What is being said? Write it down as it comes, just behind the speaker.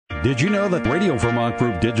Did you know that Radio Vermont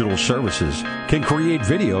Group Digital Services can create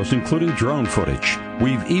videos including drone footage?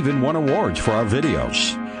 We've even won awards for our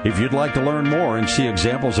videos. If you'd like to learn more and see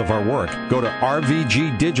examples of our work, go to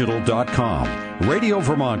rvgdigital.com. Radio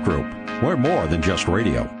Vermont Group. We're more than just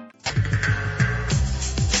radio.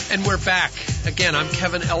 And we're back. Again, I'm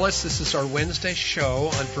Kevin Ellis. This is our Wednesday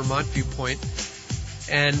show on Vermont Viewpoint.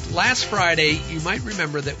 And last Friday, you might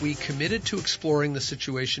remember that we committed to exploring the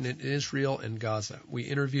situation in Israel and Gaza. We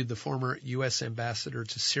interviewed the former U.S. ambassador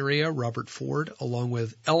to Syria, Robert Ford, along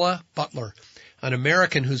with Ella Butler, an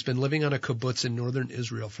American who's been living on a kibbutz in northern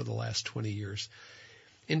Israel for the last 20 years.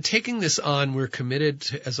 In taking this on, we're committed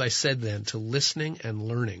to, as I said then, to listening and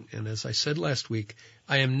learning. And as I said last week,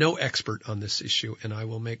 I am no expert on this issue, and I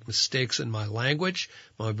will make mistakes in my language,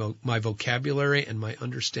 my vocabulary, and my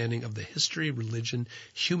understanding of the history, religion,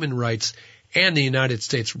 human rights, and the United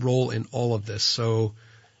States' role in all of this. So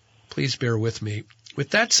please bear with me.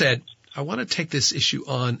 With that said, I want to take this issue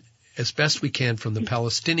on as best we can from the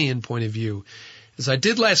Palestinian point of view. As I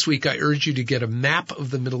did last week, I urge you to get a map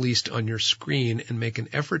of the Middle East on your screen and make an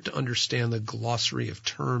effort to understand the glossary of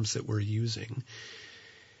terms that we're using.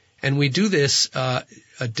 And we do this a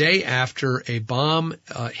day after a bomb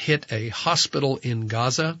hit a hospital in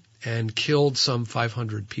Gaza and killed some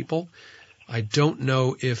 500 people. I don't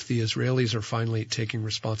know if the Israelis are finally taking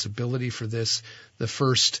responsibility for this. The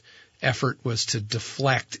first effort was to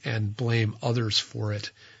deflect and blame others for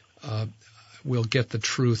it. We'll get the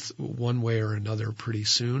truth one way or another pretty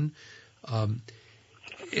soon.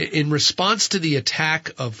 In response to the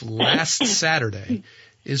attack of last Saturday,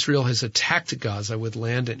 Israel has attacked Gaza with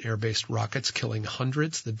land and air-based rockets, killing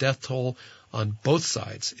hundreds. The death toll on both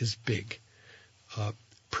sides is big.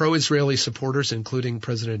 Pro-Israeli supporters, including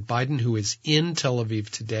President Biden, who is in Tel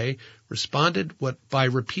Aviv today, responded by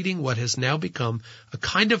repeating what has now become a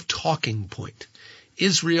kind of talking point.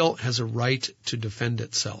 Israel has a right to defend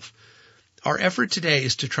itself. Our effort today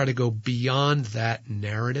is to try to go beyond that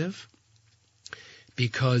narrative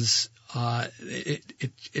because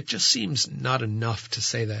it just seems not enough to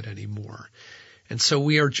say that anymore. And so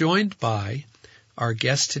we are joined by our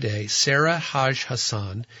guest today, Sara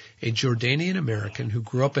Haj-Hassan, a Jordanian American who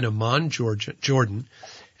grew up in Amman, Jordan,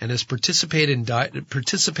 and has participated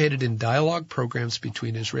in dialogue programs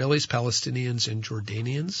between Israelis, Palestinians, and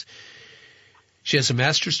Jordanians. She has a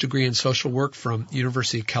master's degree in social work from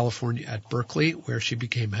University of California at Berkeley, where she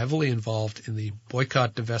became heavily involved in the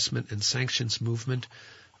boycott, divestment, and sanctions movement,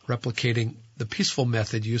 replicating the peaceful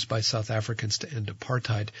method used by South Africans to end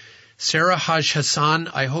apartheid. Sara Haj-Hassan,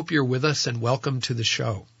 I hope you're with us, and welcome to the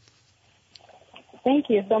show. Thank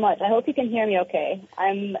you so much. I hope you can hear me okay.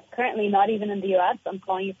 I'm currently not even in the U.S. I'm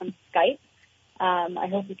calling you from Skype. I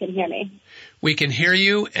hope you can hear me. We can hear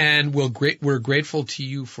you, and we're grateful to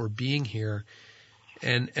you for being here.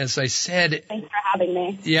 And as I said... Thanks for having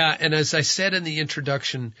me. Yeah, and as I said in the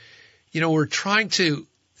introduction, we're trying to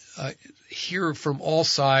hear from all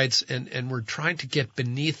sides, and we're trying to get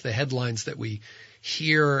beneath the headlines that we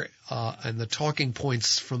hear and the talking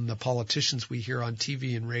points from the politicians we hear on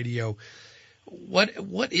TV and radio.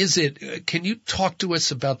 What is it? Can you talk to us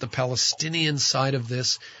about the Palestinian side of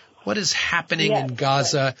this? What is happening in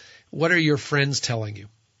Gaza? What are your friends telling you?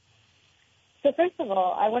 So first of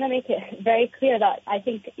all, I want to make it very clear that I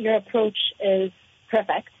think your approach is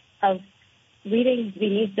perfect of reading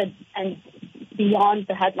beneath and beyond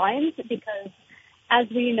the headlines, because as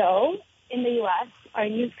we know, in the U.S., our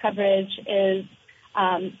news coverage is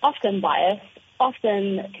often biased,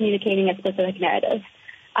 often communicating a specific narrative.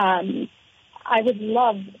 I would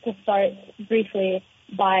love to start briefly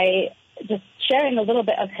by just sharing a little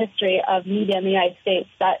bit of history of media in the United States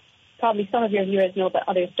that probably some of your viewers know, but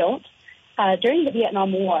others don't. During the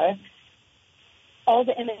Vietnam War, all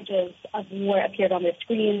the images of war appeared on their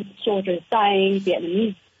screens, soldiers dying,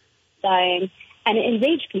 Vietnamese dying, and it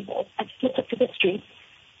enraged people and people took to the streets,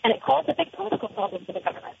 and it caused a big political problem for the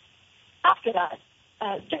government. After that,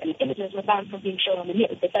 certain images were banned from being shown on the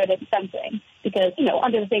news. They started censoring because,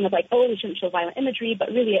 under the thing of we shouldn't show violent imagery, but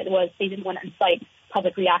really it was they didn't want to incite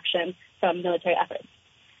public reaction from military efforts.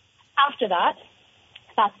 After that,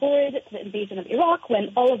 fast forward to the invasion of Iraq,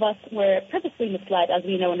 when all of us were purposely misled, as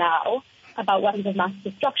we know now, about weapons of mass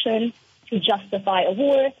destruction to justify a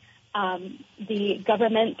war. The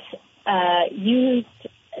government used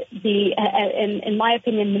in my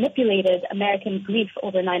opinion, manipulated American grief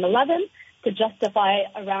over 9/11 to justify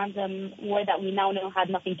a random war that we now know had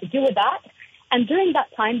nothing to do with that. And during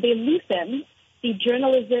that time, they loosened the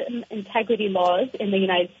journalism integrity laws in the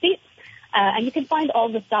United States, and you can find all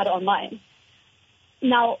this data online.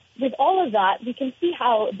 Now, with all of that, we can see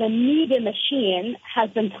how the media machine has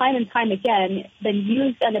been time and time again been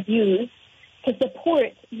used and abused to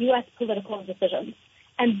support U.S. political decisions.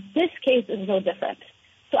 And this case is no different.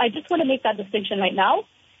 So I just want to make that distinction right now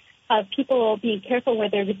of people being careful where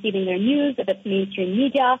they're receiving their news, if it's mainstream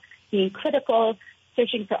media, being critical,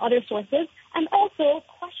 searching for other sources, and also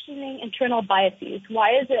questioning internal biases.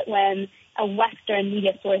 Why is it when a Western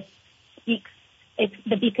media source speaks, it's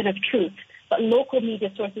the beacon of truth, but local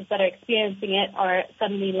media sources that are experiencing it are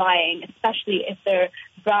suddenly lying, especially if they're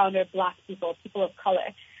brown or black people, people of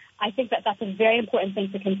color? I think that that's a very important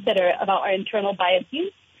thing to consider about our internal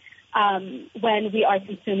biases when we are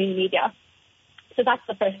consuming media. So that's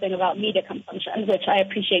the first thing about media consumption, which I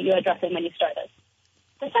appreciate you addressing when you started.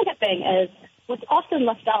 The second thing is what's often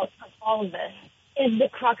left out of all of this is the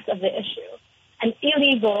crux of the issue, an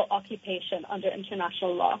illegal occupation under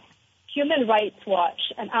international law. Human Rights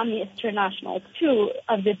Watch and Amnesty International, two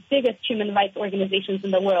of the biggest human rights organizations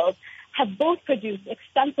in the world, have both produced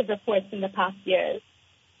extensive reports in the past years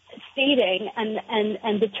stating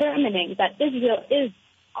and determining that Israel is,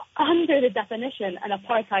 under the definition, an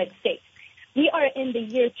apartheid state. We are in the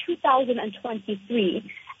year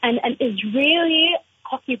 2023, and an Israeli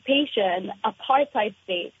occupation, apartheid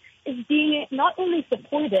state, is being not only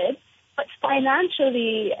supported, but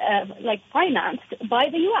financially financed by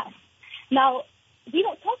the U.S. Now, we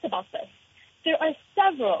don't talk about this. There are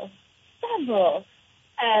several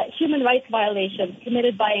human rights violations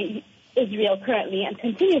committed by Israel currently and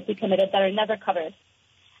continuously committed that are never covered.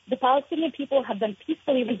 The Palestinian people have been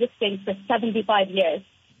peacefully resisting for 75 years.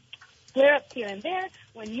 Flare-ups here and there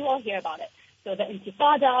when you all hear about it. So the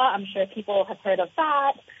Intifada, I'm sure people have heard of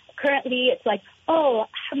that. Currently, it's like, oh,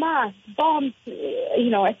 Hamas bombs,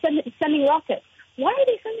 are sending rockets. Why are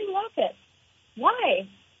they sending rockets? Why?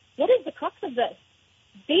 What is the crux of this?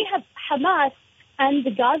 They have Hamas and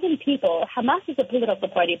the Gazan people. Hamas is a political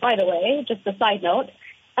party, by the way, just a side note.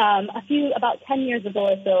 About 10 years ago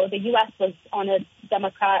or so, the U.S. was on a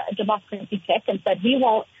democracy kick and said, we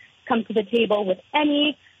won't come to the table with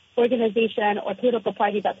any organization or political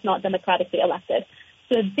party that's not democratically elected.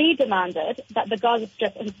 So they demanded that the Gaza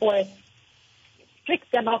Strip enforce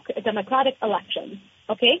strict democratic elections.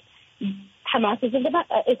 Okay, Hamas is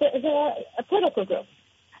a political group.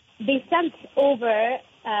 They sent over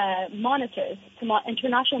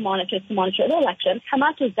international monitors to monitor the election.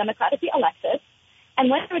 Hamas was democratically elected, and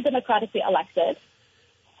when they were democratically elected,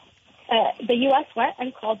 the U.S. went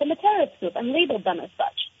and called them a terrorist group and labeled them as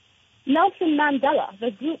such. Nelson Mandela, the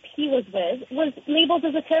group he was with, was labeled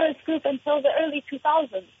as a terrorist group until the early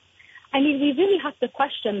 2000s. I mean, we really have to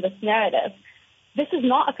question this narrative. This is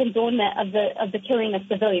not a condonement of the killing of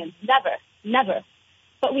civilians. Never.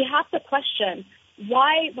 But we have to question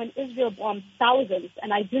why, when Israel bombs thousands,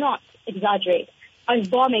 and I do not exaggerate, is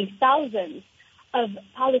bombing thousands of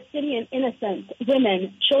Palestinian innocent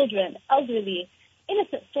women, children, elderly,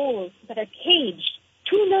 innocent souls that are caged.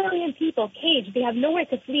 2 million people caged. They have nowhere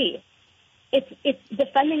to flee. It's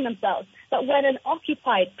defending themselves. But when an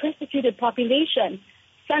occupied, persecuted population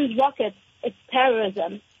sends rockets, it's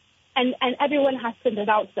terrorism. And everyone has to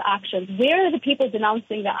denounce the actions. Where are the people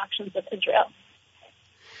denouncing the actions of Israel?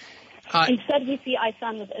 Instead, we see I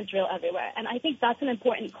stand with Israel everywhere. And I think that's an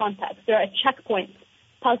important context. There are checkpoints.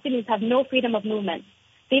 Palestinians have no freedom of movement.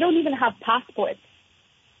 They don't even have passports.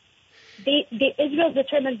 Israel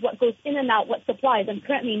determines what goes in and out, what supplies, and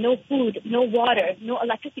currently no food, no water, no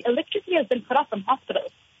electricity. Electricity has been cut off from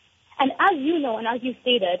hospitals. And as you know, and as you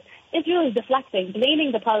stated, Israel is deflecting,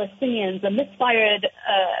 blaming the Palestinians, a misfired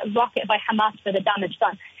rocket by Hamas for the damage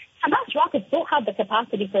done. Hamas rockets don't have the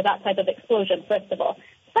capacity for that type of explosion, first of all.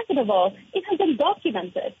 Second of all, it has been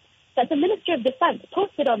documented that the Minister of Defense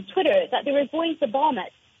posted on Twitter that they were going to bomb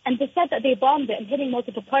it, and they said that they bombed it and hitting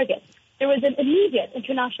multiple targets. There was an immediate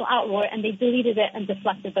international outroar, and they deleted it and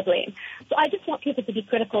deflected the blame. So I just want people to be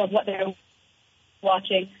critical of what they're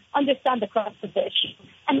watching, understand the crux of the issue,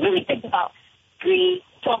 and really think about 3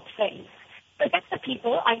 top things. Forget the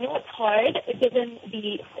people. I know it's hard given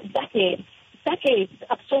the decades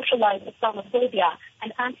of socialized Islamophobia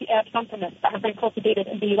and anti-Arab sentiments that have been cultivated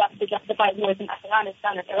in the U.S. to justify wars in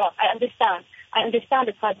Afghanistan and Iraq. I understand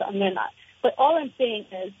it's hard to unlearn that. But all I'm saying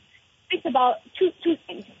is, think about two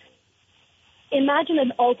things. Imagine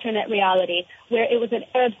an alternate reality where it was an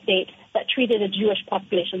Arab state that treated a Jewish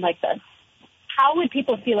population like this. How would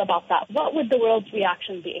people feel about that? What would the world's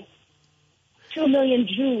reaction be? 2 million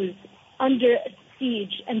Jews under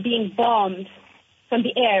siege and being bombed from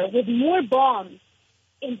the air with more bombs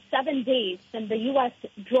in 7 days than the U.S.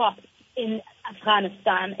 dropped in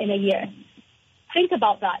Afghanistan in a year. Think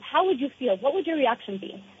about that. How would you feel? What would your reaction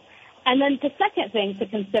be? And then the second thing to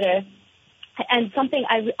consider, and something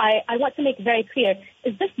I want to make very clear,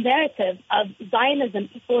 is this narrative of Zionism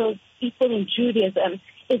equaling Judaism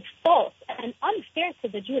is false and unfair to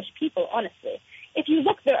the Jewish people, honestly. If you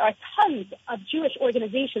look, there are tons of Jewish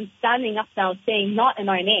organizations standing up now saying, not in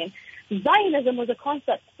our name. Zionism was a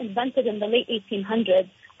concept invented in the late 1800s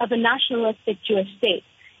of a nationalistic Jewish state.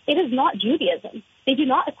 It is not Judaism. They do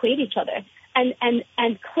not equate each other.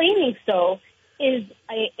 And claiming so is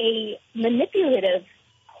a manipulative,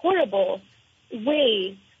 horrible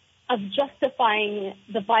way of justifying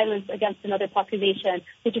the violence against another population,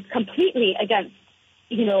 which is completely against,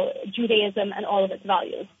 Judaism and all of its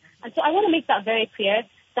values. And so I want to make that very clear,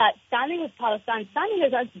 that standing with Palestine, standing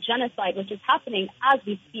against genocide, which is happening as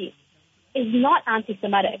we speak, is not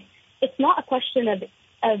anti-Semitic. It's not a question of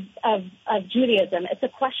Judaism. It's a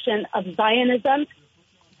question of Zionism,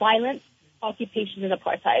 violence, occupation, and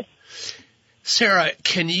apartheid. Sara,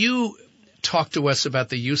 can you talk to us about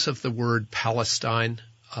the use of the word Palestine?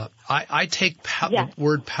 I take the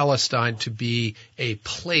word Palestine to be a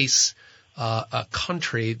place, a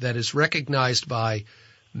country that is recognized by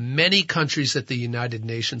many countries at the United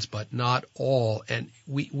Nations, but not all. And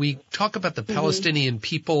we talk about the Palestinian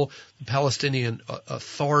people, the Palestinian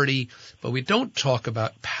Authority, but we don't talk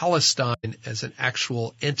about Palestine as an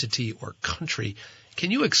actual entity or country. Can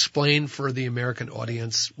you explain for the American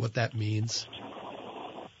audience what that means?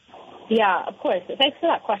 Yeah, of course. Thanks for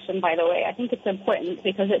that question, by the way. I think it's important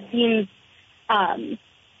because it seems,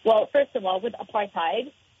 first of all, with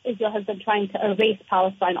apartheid, Israel has been trying to erase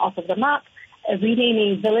Palestine off of the map,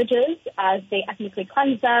 renaming villages as they ethnically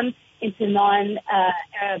cleanse them into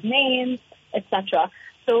non-Arab names, etc.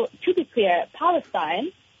 So to be clear,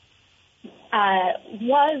 Palestine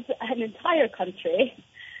was an entire country.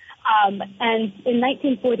 And in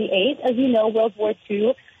 1948, as you know, World War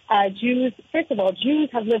II, Jews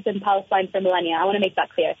have lived in Palestine for millennia. I want to make that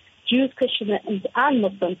clear. Jews, Christians, and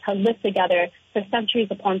Muslims have lived together for centuries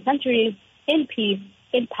upon centuries in peace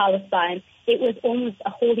in Palestine. It was almost a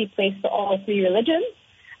holy place to all three religions,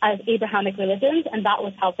 as Abrahamic religions, and that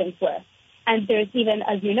was how things were. And there's even,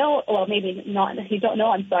 as you know, well, maybe not, if you don't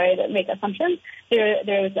know, I'm sorry to make assumptions,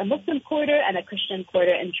 there is a Muslim quarter and a Christian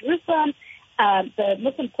quarter in Jerusalem. The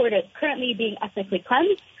Muslim quarter is currently being ethnically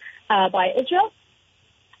cleansed by Israel.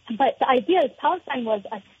 But the idea is Palestine was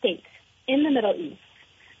a state in the Middle East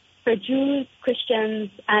for Jews, Christians,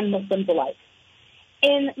 and Muslims alike.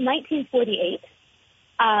 In 1948,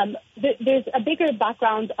 there's a bigger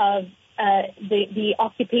background of the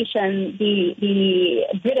occupation, the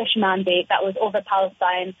British mandate that was over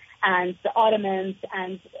Palestine and the Ottomans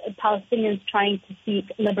and Palestinians trying to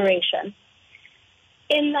seek liberation.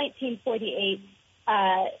 In 1948,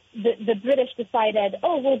 the British decided,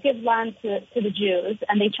 we'll give land to the Jews,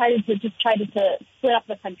 and they tried to split up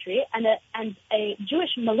the country. And a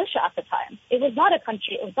Jewish militia at the time, it was not a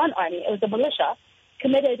country, it was not an army, it was a militia,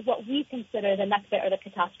 committed what we consider the Nakba or the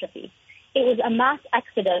catastrophe. It was a mass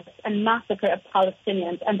exodus and massacre of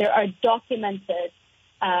Palestinians, and there are documented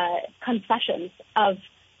confessions of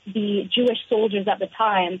the Jewish soldiers at the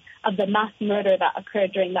time of the mass murder that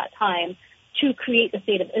occurred during that time to create the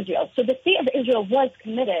State of Israel. So the State of Israel was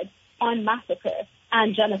committed on massacre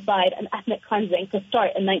and genocide and ethnic cleansing to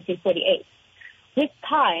start in 1948. With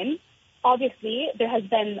time, obviously, there has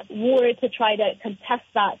been war to try to contest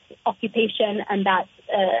that occupation and that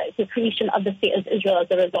the creation of the State of Israel as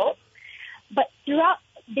a result. But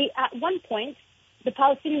at one point, the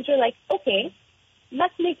Palestinians were like, okay,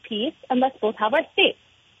 let's make peace and let's both have our state.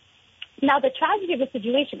 Now, the tragedy of the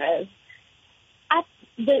situation is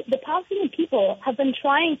the Palestinian people have been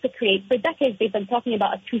trying to create, for decades, they've been talking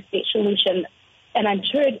about a two-state solution. And I'm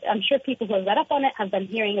sure people who have read up on it have been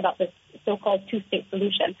hearing about this so-called two-state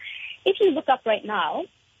solution. If you look up right now,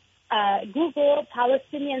 Google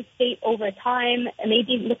Palestinian state over time, and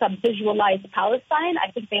maybe look up visualize Palestine.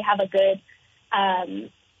 I think they have a good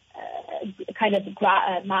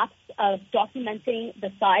maps of documenting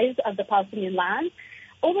the size of the Palestinian land.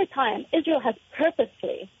 Over time, Israel has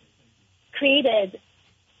purposely created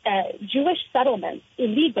Jewish settlements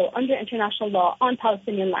illegal under international law on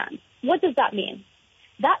Palestinian land. What does that mean?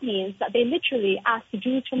 That means that they literally ask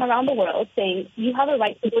Jews from around the world, saying, you have a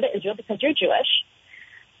right to go to Israel because you're Jewish,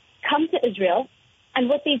 come to Israel, and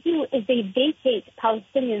what they do is they vacate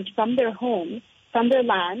Palestinians from their homes, from their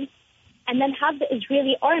land, and then have the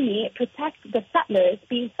Israeli army protect the settlers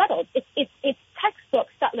being settled. It's textbook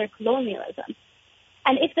settler colonialism.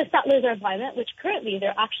 And if the settlers are violent, which currently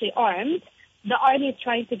they're actually armed, the army is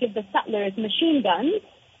trying to give the settlers machine guns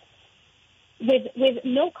with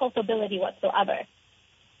no culpability whatsoever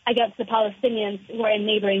against the Palestinians who are in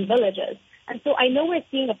neighboring villages. And so I know we're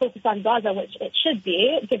seeing a focus on Gaza, which it should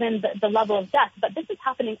be, given the level of death, but this is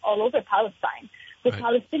happening all over Palestine, where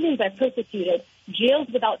Palestinians are persecuted,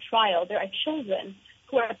 jailed without trial. There are children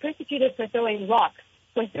who are persecuted for throwing rocks,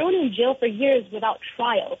 who are thrown in jail for years without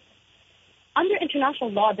trial. Under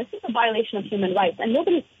international law, this is a violation of human rights, and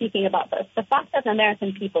nobody's speaking about this. The fact that the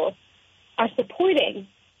American people are supporting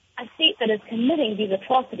a state that is committing these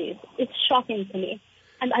atrocities is shocking to me.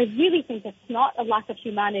 And I really think it's not a lack of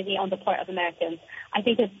humanity on the part of Americans. I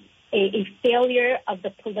think it's a failure of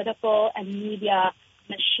the political and media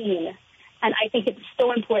machine. And I think it's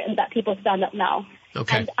so important that people stand up now.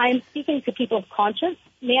 Okay. And I'm speaking to people of conscience.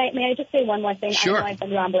 May I just say one more thing? Sure. I know I've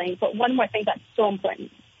been rambling, but one more thing that's so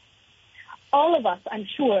important. All of us, I'm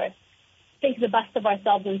sure, think the best of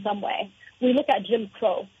ourselves in some way. We look at Jim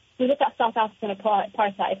Crow. We look at South African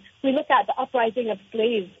apartheid. We look at the uprising of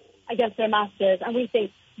slaves against their masters, and we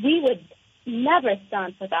think we would never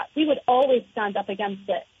stand for that. We would always stand up against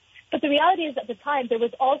it. But the reality is, at the time, there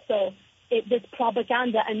was also this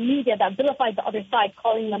propaganda and media that vilified the other side,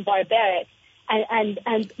 calling them barbaric,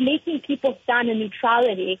 and making people stand in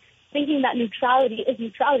neutrality, thinking that neutrality is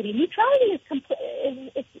neutrality. Neutrality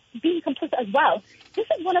is being complicit as well. This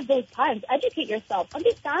is one of those times. Educate yourself.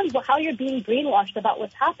 Understand how you're being brainwashed about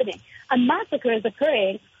what's happening. A massacre is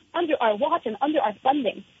occurring under our watch and under our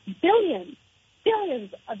funding. Billions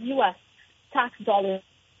of U.S. tax dollars,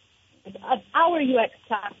 of our U.S.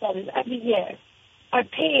 tax dollars every year, are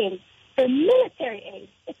paying for military aid.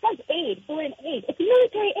 It says aid, foreign aid. It's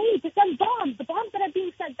military aid to send bombs, the bombs that are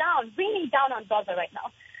being sent down, raining down on Gaza right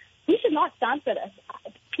now. We should not stand for this.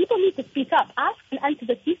 People need to speak up. Ask an end to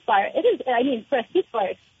the ceasefire. For a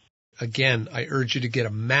ceasefire. Again, I urge you to get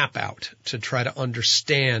a map out to try to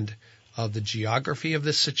understand the geography of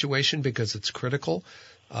this situation, because it's critical.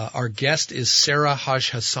 Our guest is Sara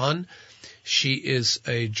Haj-Hassan. She is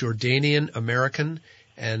a Jordanian American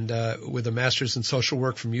and with a master's in social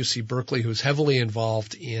work from UC Berkeley, who's heavily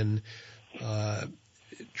involved in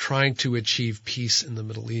trying to achieve peace in the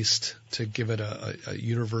Middle East, to give it a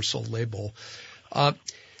universal label.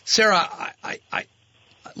 Sara, I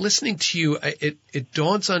listening to you, it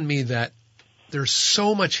dawns on me that there's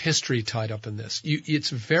so much history tied up in this. It's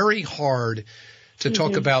very hard to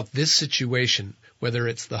talk about this situation, whether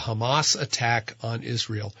it's the Hamas attack on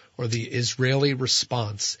Israel or the Israeli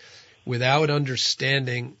response, without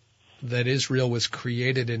understanding that Israel was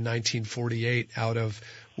created in 1948 out of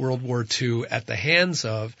World War II at the hands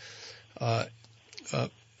of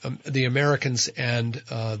the Americans and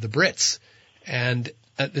the Brits. And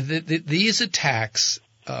these attacks,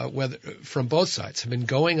 whether from both sides, have been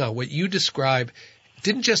going on. What you describe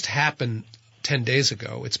didn't just happen 10 days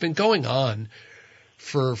ago. It's been going on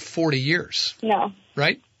for 40 years. No.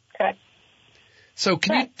 Right? Correct. So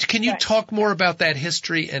can you talk more about that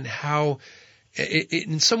history and how,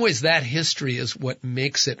 in some ways, that history is what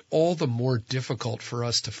makes it all the more difficult for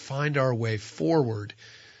us to find our way forward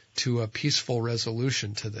to a peaceful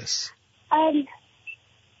resolution to this? I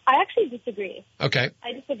actually disagree. Okay.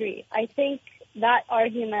 I disagree. I think that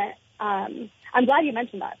argument, I'm glad you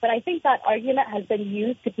mentioned that, but I think that argument has been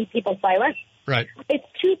used to keep people silent. Right. It's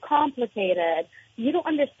too complicated. You don't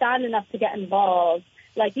understand enough to get involved.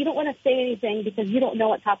 Like, you don't want to say anything because you don't know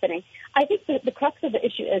what's happening. I think the crux of the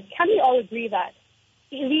issue is, can we all agree that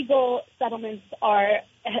illegal settlements are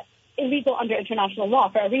illegal under international law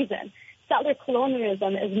for a reason? Settler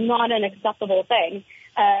colonialism is not an acceptable thing.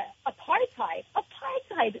 Apartheid.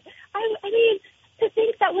 I mean, to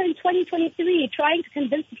think that we're in 2023 trying to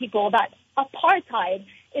convince people that apartheid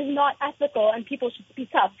is not ethical and people should speak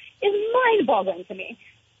up is mind-boggling to me.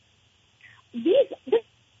 This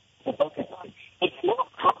to focus on. It's not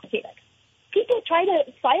complicated. People try to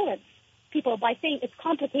silence people by saying it's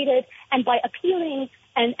complicated and by appealing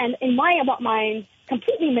and in my mind,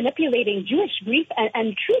 completely manipulating Jewish grief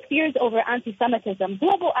and true fears over anti-Semitism,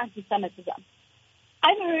 global anti-Semitism.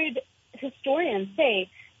 I've heard historians say,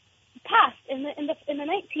 in the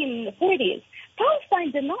 1940s,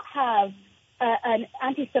 Palestine did not have an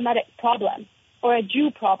anti-Semitic problem or a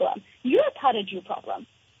Jew problem. Europe had a Jew problem.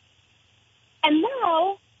 And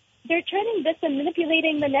now they're turning this and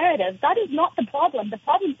manipulating the narrative. That is not the problem. The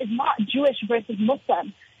problem is not Jewish versus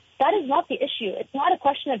Muslim. That is not the issue. It's not a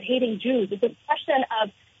question of hating Jews. It's a question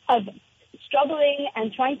of struggling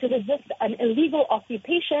and trying to resist an illegal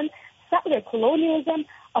occupation, settler colonialism,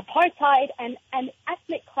 apartheid, and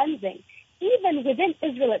ethnic cleansing. Even within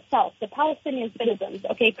Israel itself, the Palestinian citizens,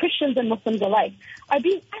 Christians and Muslims alike, are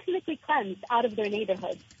being ethnically cleansed out of their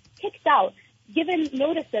neighborhoods, kicked out, given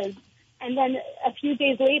notices, and then a few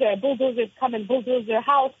days later, bulldozers come and bulldoze their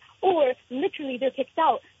house, or literally they're kicked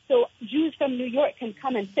out. so Jews from New York can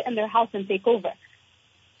come and sit in their house and take over.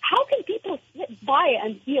 How can people sit by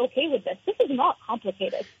and be okay with this? This is not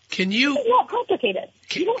complicated. This is not complicated.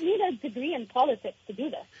 You don't need a degree in politics to do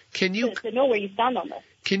this. To know where you stand on this.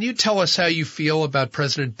 Can you tell us how you feel about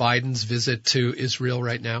President Biden's visit to Israel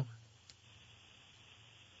right now?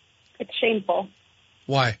 It's shameful.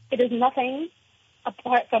 Why? It is nothing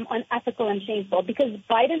apart from unethical and shameful, because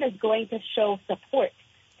Biden is going to show support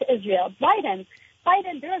to Israel. Biden,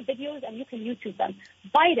 there are videos and you can YouTube them.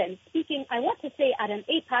 Biden speaking, I want to say, at an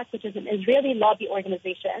AIPAC, which is an Israeli lobby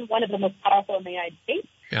organization, one of the most powerful in the United States,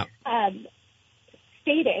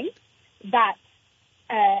 stating that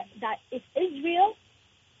if Israel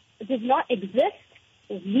does not exist,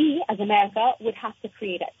 we as America would have to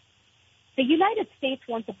create it. The United States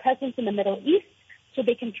wants a presence in the Middle East so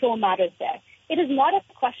they control matters there. It is not a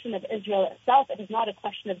question of Israel itself. It is not a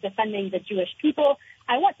question of defending the Jewish people.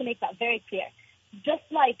 I want to make that very clear. Just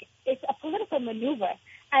like it's a political maneuver.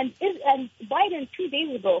 And Biden 2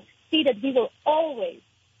 days ago stated he will always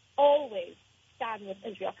stand with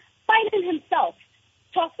Israel. Biden himself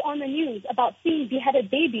talked on the news about seeing beheaded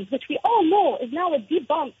babies, which we all know is now a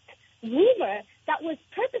debunked rumor that was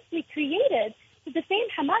purposely created to defame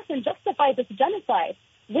Hamas and justify this genocide.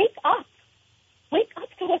 Wake up. Wake up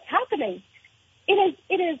to what's happening.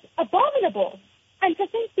 It is abominable. And to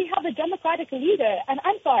think we have a Democratic leader, and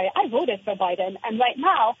I'm sorry, I voted for Biden, and right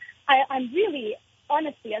now I'm really,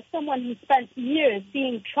 honestly, as someone who spent years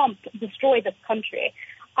seeing Trump destroy this country,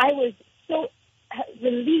 I was so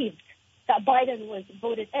relieved that Biden was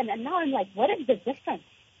voted in. And now I'm like, what is the difference?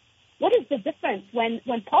 What is the difference when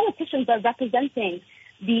politicians are representing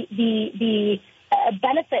the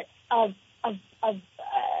benefits of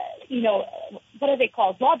what are they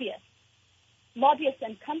called? Lobbyists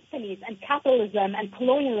and companies and capitalism and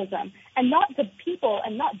colonialism, and not the people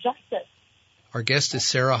and not justice. Our guest is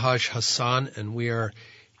Sara Haj-Hassan, and we are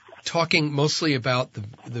talking mostly about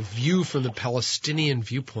the view from the Palestinian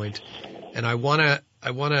viewpoint. And I want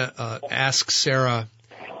to ask Sara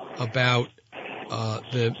about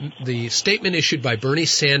the statement issued by Bernie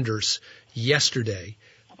Sanders yesterday,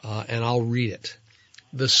 and I'll read it.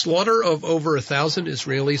 The slaughter of over 1,000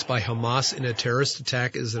 Israelis by Hamas in a terrorist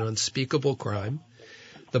attack is an unspeakable crime.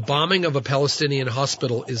 The bombing of a Palestinian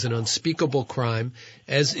hospital is an unspeakable crime,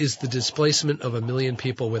 as is the displacement of 1 million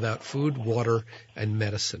people without food, water, and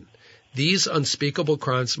medicine. These unspeakable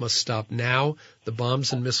crimes must stop now. The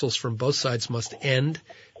bombs and missiles from both sides must end.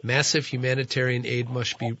 Massive humanitarian aid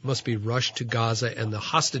must be rushed to Gaza, and the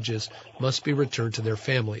hostages must be returned to their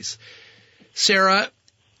families. Sara,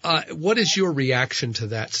 what is your reaction to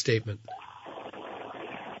that statement?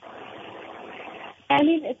 I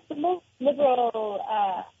mean, it's the most liberal,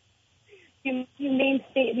 humane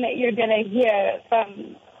statement you're going to hear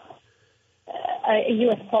from a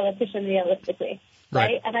U.S. politician, realistically,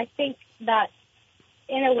 right? And I think that,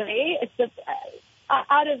 in a way, it's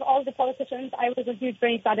out of all the politicians, I was a huge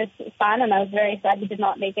Bernie Sanders fan, and I was very sad he did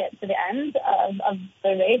not make it to the end of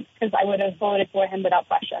the race, because I would have voted for him without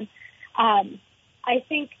question. I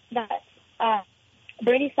think that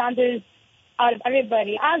Bernie Sanders, out of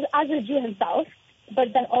everybody, as a Jew himself,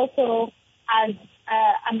 but then also as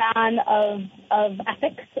a man of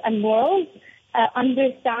ethics and morals,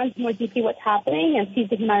 understands more deeply what's happening and sees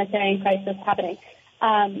the humanitarian crisis happening.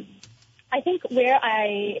 I think where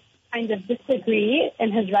I kind of disagree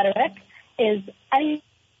in his rhetoric is any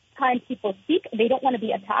time people speak, they don't want to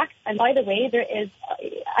be attacked. And by the way, there is,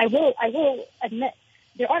 I will admit,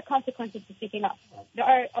 there are consequences to speaking up. There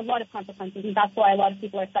are a lot of consequences, and that's why a lot of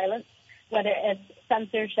people are silent, whether it's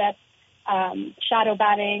censorship, shadow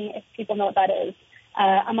banning, if people know what that is,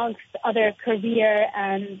 amongst other career,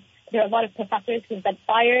 and there are a lot of professors who've been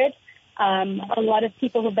fired, a lot of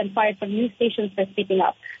people who've been fired from news stations for speaking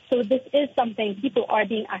up. So this is something people are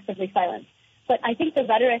being actively silenced. But I think the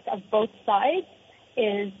rhetoric of both sides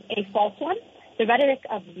is a false one. The rhetoric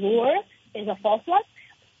of war is a false one.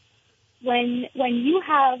 When you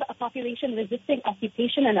have a population resisting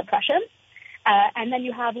occupation and oppression, and then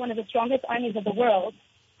you have one of the strongest armies of the world,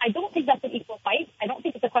 I don't think that's an equal fight. I don't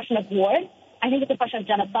think it's a question of war. I think it's a question of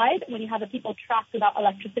genocide when you have the people trapped without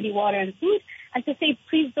electricity, water, and food. And to say,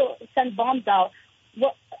 please don't send bombs out,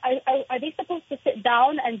 what are they supposed to sit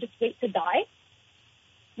down and just wait to die?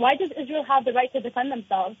 Why does Israel have the right to defend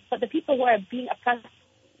themselves, but the people who are being oppressed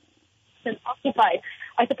and occupied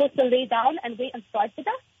are supposed to lay down and wait and starve to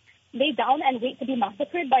death? Lay down and wait to be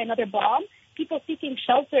massacred by another bomb? People seeking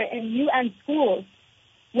shelter in UN schools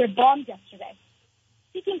were bombed yesterday.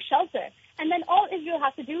 Seeking shelter. And then all Israel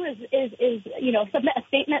has to do is submit a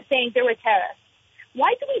statement saying there were terrorists.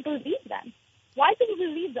 Why do we believe them? Why do we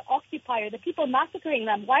believe the occupied occupier, the people massacring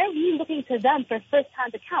them, why are we looking to them for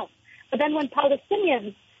first-hand accounts? But then when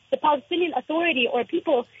Palestinians, the Palestinian Authority or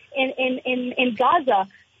people in Gaza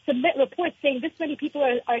submit reports saying this many people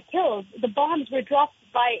are killed, the bombs were dropped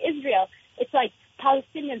by Israel, it's like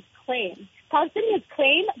Palestinians claim. Palestinians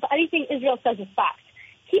claim, but anything Israel says is fact.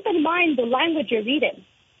 Keep in mind the language you're reading.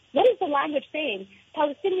 What is the language saying?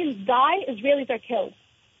 Palestinians die, Israelis are killed.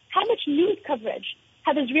 How much news coverage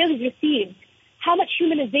have Israelis received? How much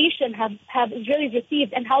humanization have Israelis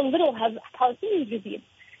received, and how little have Palestinians received?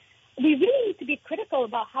 We really need to be critical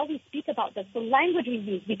about how we speak about this, the language we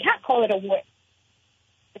use. We can't call it a war.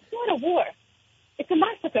 It's not a war. It's a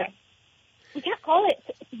massacre. We can't call it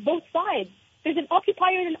both sides. There's an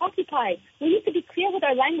occupier and an occupied. We need to be clear with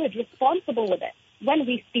our language, responsible with it when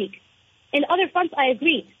we speak. In other fronts, I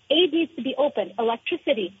agree. Aid needs to be open.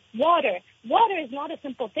 Electricity, water. Water is not a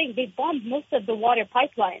simple thing. They bombed most of the water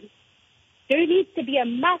pipelines. There needs to be a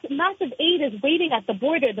massive aid is waiting at the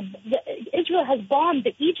border. Israel has bombed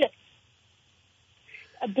the Egypt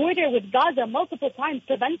border with Gaza multiple times,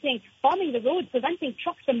 bombing the roads, preventing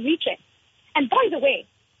trucks from reaching. And by the way,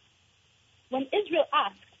 when Israel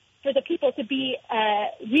asked for the people to be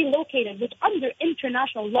relocated, which under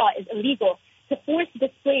international law is illegal, to force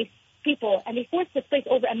displace people, and they forced displace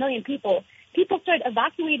over 1 million people, people started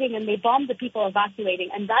evacuating and they bombed the people evacuating,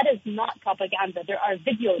 and that is not propaganda. There are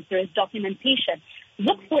videos, there is documentation.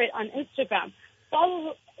 Look for it on Instagram.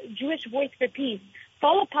 Follow Jewish Voice for Peace.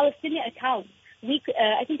 Follow Palestinian accounts.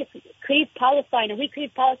 I think it's Crave Palestine or We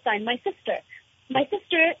Crave Palestine. My sister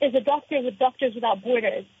is a doctor with Doctors Without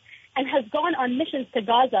Borders and has gone on missions to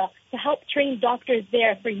Gaza to help train doctors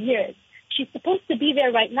there for years. She's supposed to be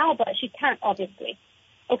there right now, but she can't, obviously.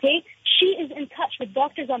 Okay? She is in touch with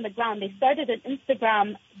doctors on the ground. They started an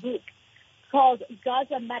Instagram group called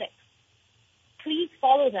Gaza Medics. Please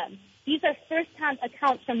follow them. These are first-hand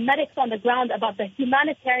accounts from medics on the ground about the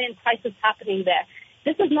humanitarian crisis happening there.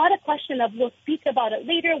 This is not a question of we'll speak about it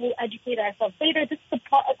later, we'll educate ourselves later. This is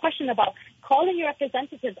a question about calling your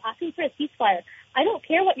representatives, asking for a ceasefire. I don't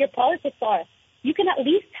care what your politics are. You can at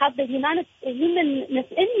least have the humanness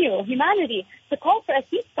in you, humanity, to call for a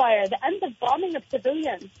ceasefire, the end of bombing of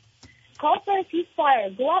civilians. Call for a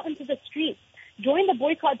ceasefire. Go out into the streets. Join the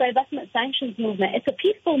boycott, divestment, sanctions movement. It's a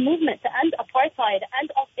peaceful movement to end apartheid,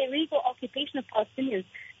 end of illegal occupation of Palestinians.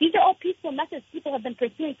 These are all peaceful methods people have been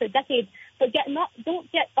pursuing for decades, but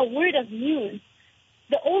don't get a word of news.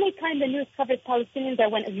 The only time the news covers Palestinians are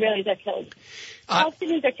when Israelis are killed.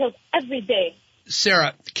 Palestinians are killed every day.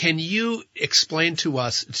 Sara, can you explain to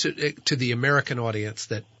us, to the American audience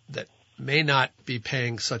that may not be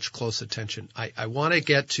paying such close attention, I want to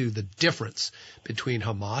get to the difference between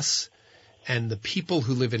Hamas and the people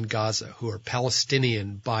who live in Gaza, who are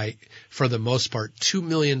Palestinian for the most part, 2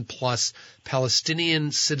 million plus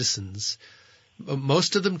Palestinian citizens,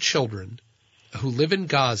 most of them children, who live in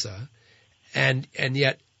Gaza, and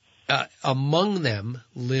yet among them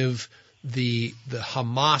live the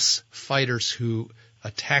Hamas fighters who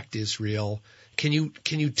attacked Israel. Can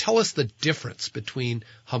you tell us the difference between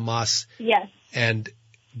Hamas and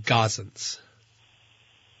Gazans?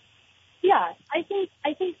 Yeah,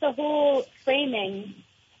 I think the whole framing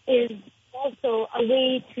is also a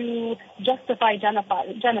way to justify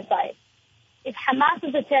genocide. If Hamas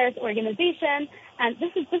is a terrorist organization, and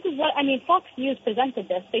this is what Fox News presented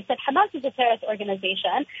this. They said Hamas is a terrorist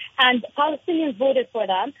organization, and Palestinians voted for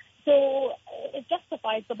them, so it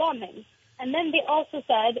justifies the bombing. And then they also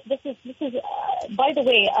said, this is by the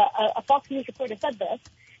way, a Fox News reporter said this,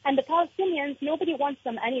 and the Palestinians, nobody wants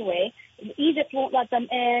them anyway. Egypt won't let them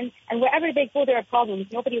in, and wherever they go, there are problems.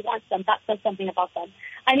 Nobody wants them. That says something about them.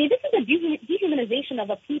 This is a dehumanization of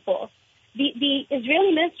a people. The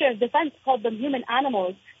Israeli Minister of Defense called them human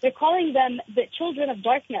animals. They're calling them the children of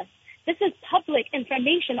darkness. This is public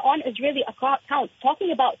information on Israeli accounts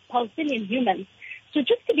talking about Palestinian humans. So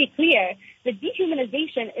just to be clear, the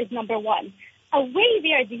dehumanization is number one. A way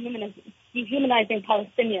they are dehumanizing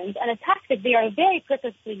Palestinians, and a tactic they are very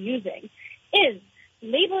purposely using, is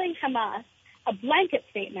labeling Hamas a blanket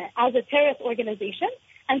statement as a terrorist organization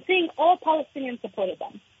and saying all Palestinians supported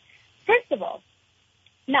them. First of all,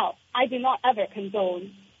 now, I do not ever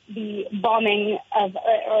condone the bombing of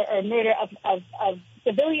or murder of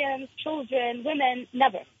civilians, children, women,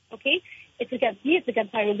 never, okay? It's against me, it's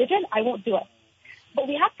against my religion, I won't do it. But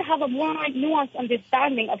we have to have a more nuanced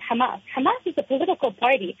understanding of Hamas. Hamas is a political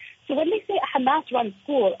party. So when they say a Hamas-run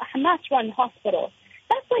school, a Hamas-run hospital,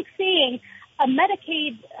 that's like saying a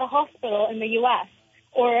Medicaid hospital in the U.S.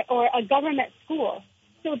 or a government school.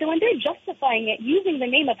 So when they're justifying it using the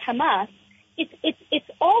name of Hamas, it's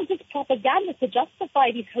all just propaganda to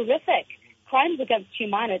justify these horrific crimes against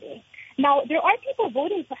humanity. Now, there are people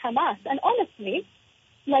voting for Hamas, and honestly,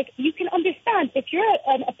 like, you can understand if you're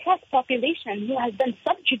an oppressed population who has been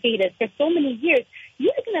subjugated for so many years,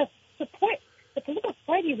 you're going to support the political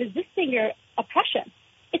party resisting your oppression.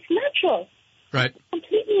 It's natural. Right. It's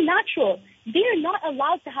completely natural. They're not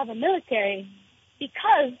allowed to have a military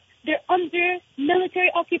because they're under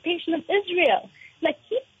military occupation of Israel. Like,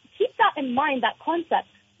 keep that in mind, that concept.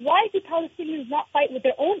 Why do Palestinians not fight with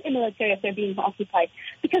their own military if they're being occupied?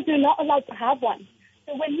 Because they're not allowed to have one.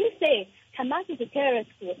 So when you say Hamas is a terrorist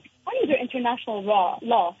group, under international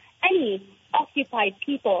law, any occupied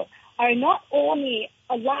people are not only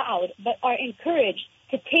allowed but are encouraged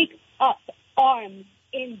to take up arms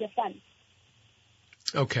in defense.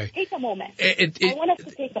 Okay. Take a moment. I want us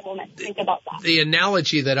to take a moment to think about that. The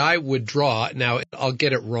analogy that I would draw, now I'll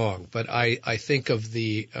get it wrong, but I think of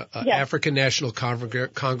the African National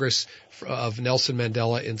Congress of Nelson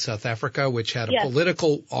Mandela in South Africa, which had a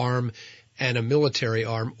political arm and a military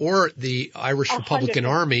arm, or the Irish Republican 100%.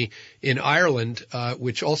 Army in Ireland,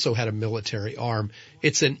 which also had a military arm.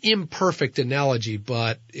 It's an imperfect analogy,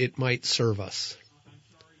 but it might serve us.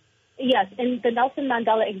 Yes, and the Nelson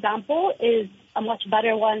Mandela example is a much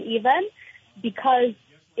better one even because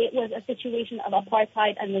it was a situation of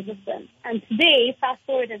apartheid and resistance. And today, fast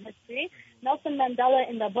forward in history, Nelson Mandela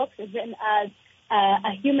in the books is written as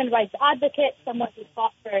a human rights advocate, someone who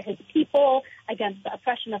fought for his people against the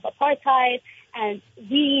oppression of apartheid. And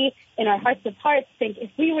we, in our hearts of hearts, think if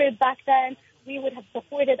we were back then, we would have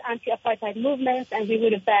supported anti-apartheid movements and we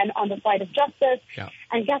would have been on the side of justice. Yeah.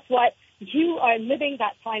 And guess what? You are living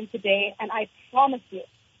that time today, and I promise you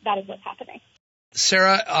that is what's happening.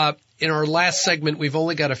 Sara, in our last segment, we've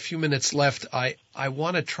only got a few minutes left. I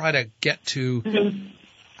want to try to get to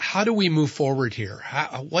how do we move forward here?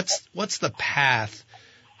 What's the path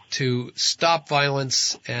to stop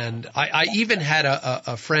violence? And I even had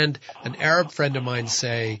a friend, an Arab friend of mine,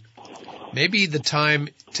 say, maybe the time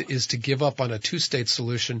is to give up on a two-state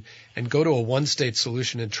solution and go to a one-state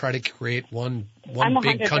solution and try to create one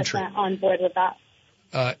big country. I'm 100% on board with that.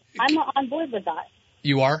 I'm on board with that.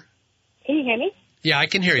 You are? Can you hear me? Yeah, I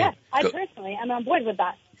can hear you. Yes, I personally am on board with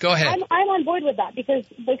that. Go ahead. I'm on board with that because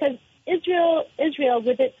Israel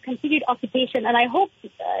with its continued occupation, and I hope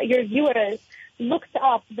your viewers looked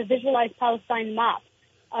up the visualized Palestine map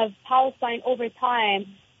of Palestine over time,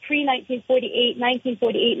 pre-1948,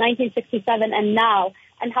 1948, 1967, and now,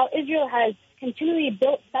 and how Israel has continually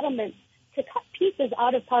built settlements to cut pieces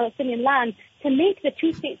out of Palestinian land to make the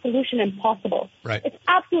two-state solution impossible. Right. It's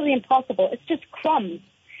absolutely impossible. It's just crumbs.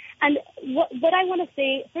 And what I want to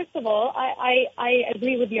say, first of all, I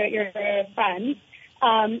agree with your friend.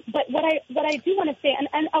 But what I do want to say,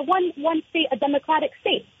 and one state, a democratic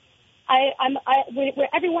state, where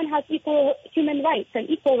everyone has equal human rights and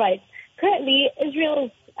equal rights. Currently,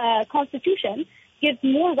 Israel's constitution gives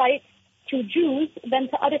more rights to Jews than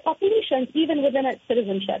to other populations, even within its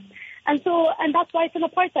citizenship. And that's why it's an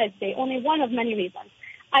apartheid state, only one of many reasons.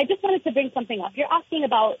 I just wanted to bring something up. You're asking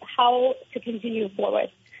about how to continue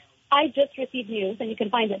forward. I just received news, and you can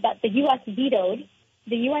find it, that the U.S. vetoed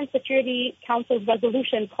the UN Security Council's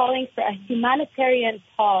resolution calling for a humanitarian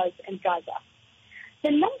pause in Gaza.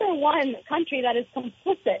 The number one country that is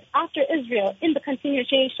complicit after Israel in the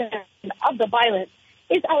continuation of the violence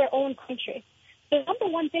is our own country. The number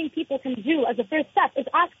one thing people can do as a first step is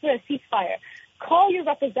ask for a ceasefire. Call your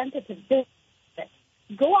representatives.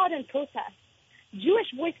 Go out and protest. Jewish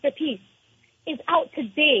Voice for Peace is out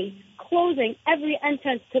today closing every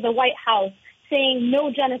entrance to the White House, saying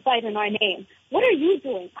no genocide in our name. What are you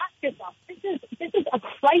doing? Ask yourself. This is a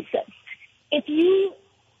crisis. If you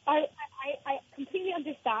are, I completely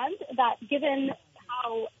understand that given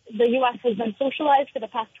how the U.S. has been socialized for the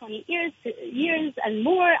past 20 years and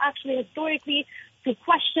more, actually historically, to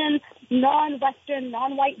question non-Western,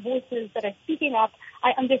 non-white voices that are speaking up.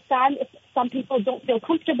 I understand if some people don't feel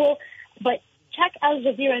comfortable, but check Al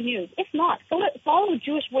Jazeera News. If not, follow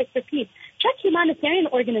Jewish Voice for Peace. Check humanitarian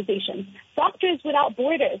organizations, Doctors Without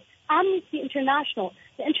Borders, Amnesty International,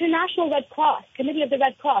 the International Red Cross, Committee of the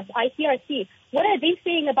Red Cross, ICRC. What are they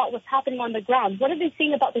saying about what's happening on the ground? What are they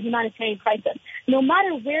saying about the humanitarian crisis? No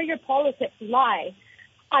matter where your politics lie,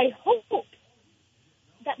 I hope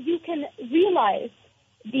that you can realize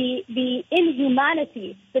the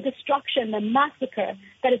inhumanity, the destruction, the massacre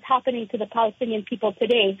that is happening to the Palestinian people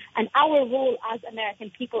today, and our role as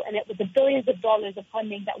American people in it with the billions of dollars of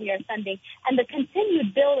funding that we are sending, and the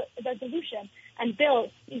continued bill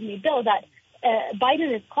that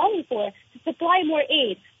Biden is calling for to supply more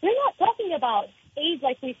aid. We're not talking about aid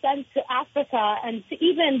like we send to Africa and to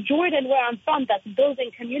even Jordan, where I'm from, that's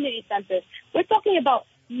building community centers. We're talking about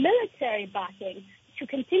military backing to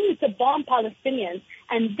continue to bomb Palestinians.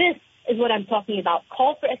 And this is what I'm talking about.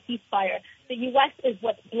 Call for a ceasefire. The U.S. is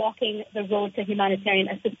what's blocking the road to humanitarian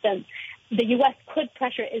assistance. The U.S. could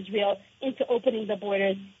pressure Israel into opening the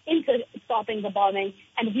borders, into stopping the bombing,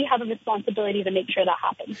 and we have a responsibility to make sure that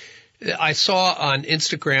happens. I saw on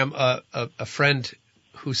Instagram a friend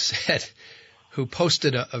who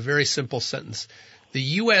posted a very simple sentence. The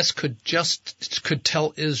U.S. could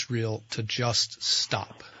tell Israel to just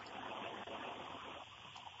stop.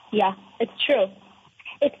 Yeah, it's true.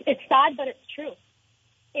 It's sad, but it's true.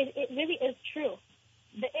 It really is true.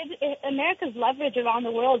 America's leverage around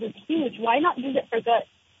the world is huge. Why not use it for good?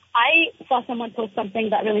 I saw someone post something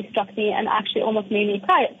that really struck me and actually almost made me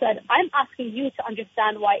cry. It said, I'm asking you to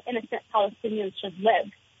understand why innocent Palestinians should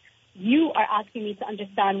live. You are asking me to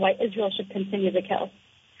understand why Israel should continue to kill.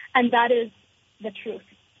 And that is the truth.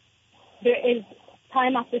 There is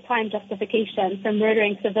time after time justification for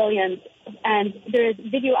murdering civilians, and there is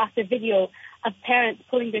video after video of parents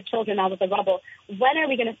pulling their children out of the rubble. When are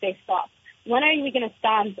we going to say stop? When are we going to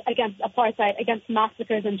stand against apartheid, against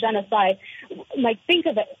massacres and genocide? Like, think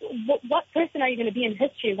of it. What person are you going to be in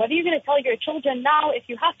history? What are you going to tell your children now, if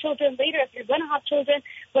you have children later, if you're going to have children?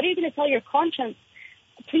 What are you going to tell your conscience?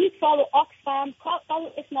 Please follow Oxfam.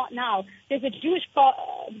 Follow If Not Now. There's a Jewish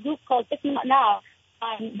group called If Not Now.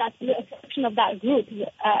 That's a section of that group.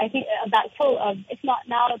 I think that quote of "If not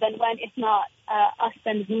now, then when? If not us,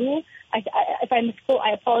 then who?" If I misquote,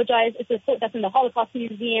 I apologize. It's a quote that's in the Holocaust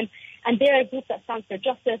Museum, and they're a group that stands for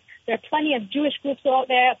justice. There are plenty of Jewish groups out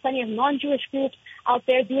there, plenty of non-Jewish groups out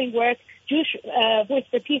there doing work. Jewish Voice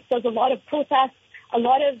for Peace does a lot of protests, a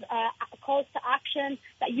lot of calls to action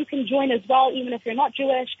that you can join as well, even if you're not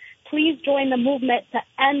Jewish. Please join the movement to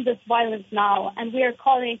end this violence now. And we are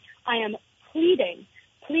calling, I am pleading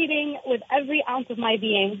with every ounce of my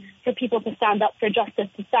being for people to stand up for justice,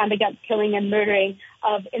 to stand against killing and murdering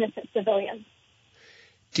of innocent civilians.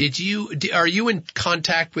 Are you in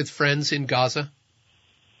contact with friends in Gaza?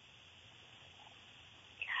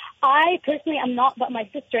 I personally am not, but my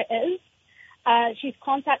sister is. She's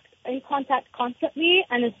in contact constantly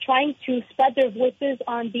and is trying to spread their voices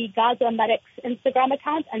on the Gaza Medics Instagram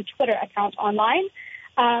account and Twitter account online.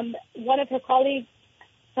 One of her colleagues,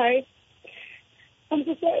 I'm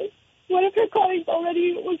so sorry. One of her colleagues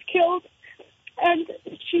already was killed, and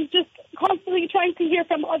she's just constantly trying to hear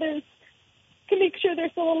from others to make sure they're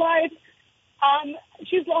still alive.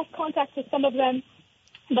 She's lost contact with some of them,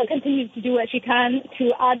 but continues to do what she can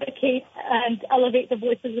to advocate and elevate the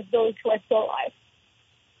voices of those who are still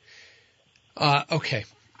alive. Okay.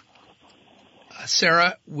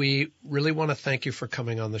 Sara, we really want to thank you for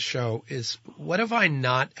coming on the show. What have I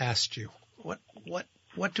not asked you?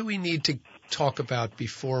 What do we need to talk about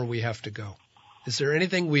before we have to go? Is there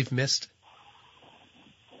anything we've missed?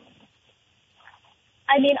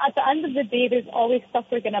 I mean, at the end of the day, there's always stuff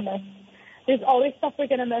we're going to miss. There's always stuff we're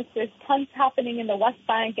going to miss. There's tons happening in the West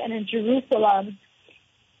Bank and in Jerusalem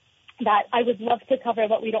that I would love to cover,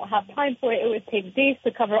 but we don't have time for it. It would take days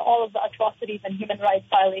to cover all of the atrocities and human rights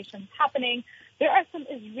violations happening. There are some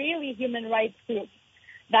Israeli human rights groups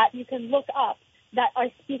that you can look up that are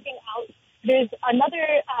speaking out. There's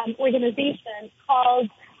another organization called,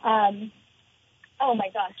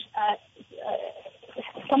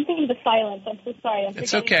 something to silence. I'm so sorry.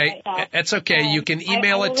 It's okay. Right, it's okay. You can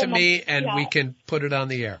email it to me, and we can put it on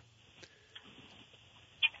the air.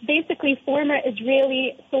 Basically, former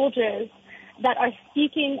Israeli soldiers that are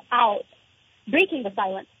speaking out, breaking the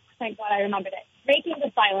silence. Thank God I remembered it. Breaking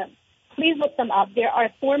the silence. Please look them up. There are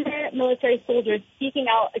former military soldiers speaking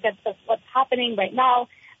out against what's happening right now.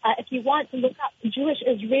 If you want to look up Jewish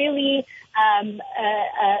Israeli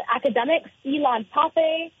academics, Ilan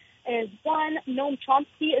Pape is one. Noam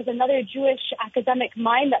Chomsky is another Jewish academic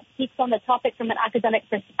mind that speaks on the topic from an academic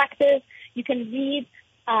perspective. You can read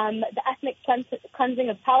The Ethnic Cleansing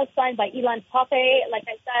of Palestine by Ilan Pape, like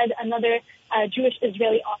I said, another Jewish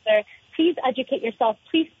Israeli author. Please educate yourself.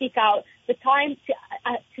 Please speak out. The time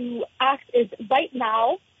to act is right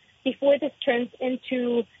now, before this turns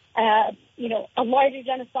into a larger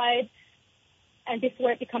genocide, and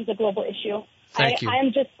before it becomes a global issue. Thank you. I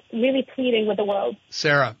am just really pleading with the world.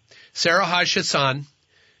 Sara Haj-Hassan,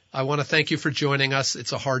 I want to thank you for joining us.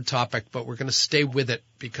 It's a hard topic, but we're going to stay with it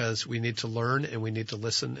because we need to learn and we need to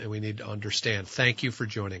listen and we need to understand. Thank you for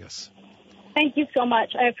joining us. Thank you so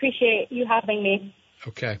much. I appreciate you having me.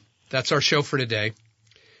 Okay. That's our show for today.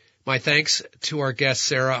 My thanks to our guest,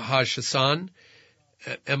 Sara Haj-Hassan,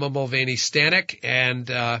 Emma Mulvaney-Stanek, and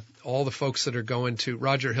all the folks that are going to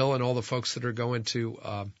Roger Hill and all the folks that are going to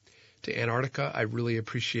Antarctica. I really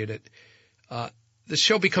appreciate it. the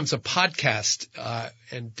show becomes a podcast,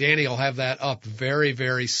 and Danny will have that up very,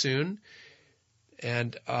 very soon.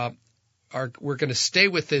 And we're going to stay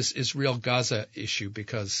with this Israel-Gaza issue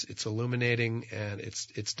because it's illuminating and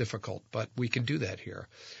it's difficult, but we can do that here.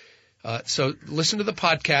 So listen to the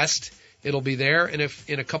podcast. It'll be there, and if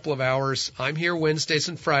in a couple of hours, I'm here Wednesdays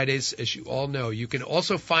and Fridays, as you all know. You can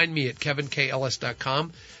also find me at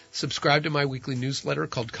kevinkellis.com. Subscribe to my weekly newsletter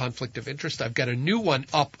called Conflict of Interest. I've got a new one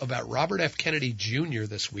up about Robert F. Kennedy Jr.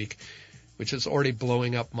 this week, which is already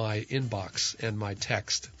blowing up my inbox and my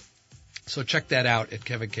text. So check that out at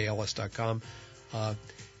kevinkellis.com.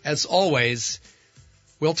 As always,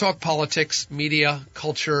 we'll talk politics, media,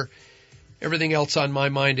 culture, everything else on my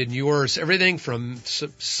mind and yours, everything from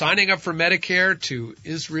signing up for Medicare to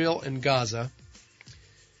Israel and Gaza.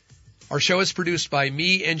 Our show is produced by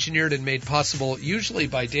me, engineered and made possible usually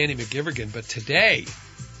by Danny McGivergan, but today,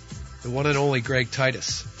 the one and only Greg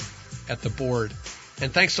Titus at the board.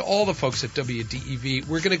 And thanks to all the folks at WDEV.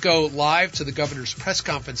 We're going to go live to the governor's press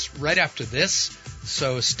conference right after this,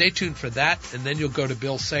 so stay tuned for that, and then you'll go to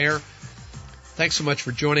Bill Sayer. Thanks so much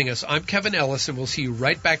for joining us. I'm Kevin Ellis, and we'll see you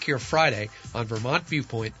right back here Friday on Vermont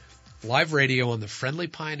Viewpoint, live radio on the Friendly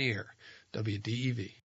Pioneer, WDEV.